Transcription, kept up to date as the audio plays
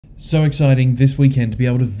So exciting this weekend to be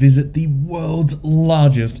able to visit the world's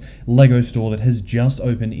largest LEGO store that has just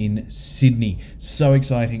opened in Sydney. So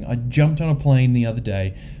exciting. I jumped on a plane the other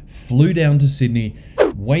day, flew down to Sydney,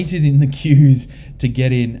 waited in the queues to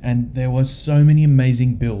get in, and there were so many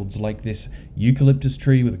amazing builds like this eucalyptus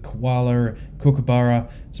tree with a koala, kookaburra,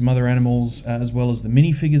 some other animals, as well as the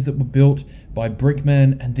minifigures that were built by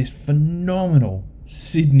Brickman, and this phenomenal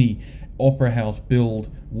Sydney Opera House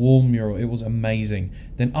build wall mural. It was amazing.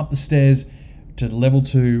 Then up the stairs to level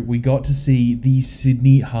 2, we got to see the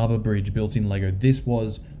Sydney Harbour Bridge built in LEGO. This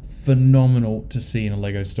was phenomenal to see in a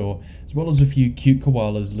LEGO store, as well as a few cute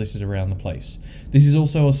koalas littered around the place. This is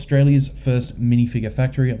also Australia's first minifigure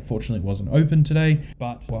factory. Unfortunately, it wasn't open today,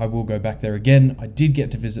 but I will go back there again. I did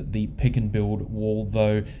get to visit the pick and build wall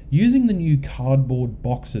though, using the new cardboard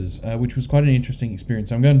boxes, which was quite an interesting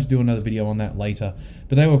experience. I'm going to do another video on that later,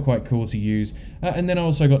 but they were quite cool to use. And then I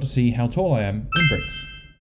also got to see how tall I am in bricks.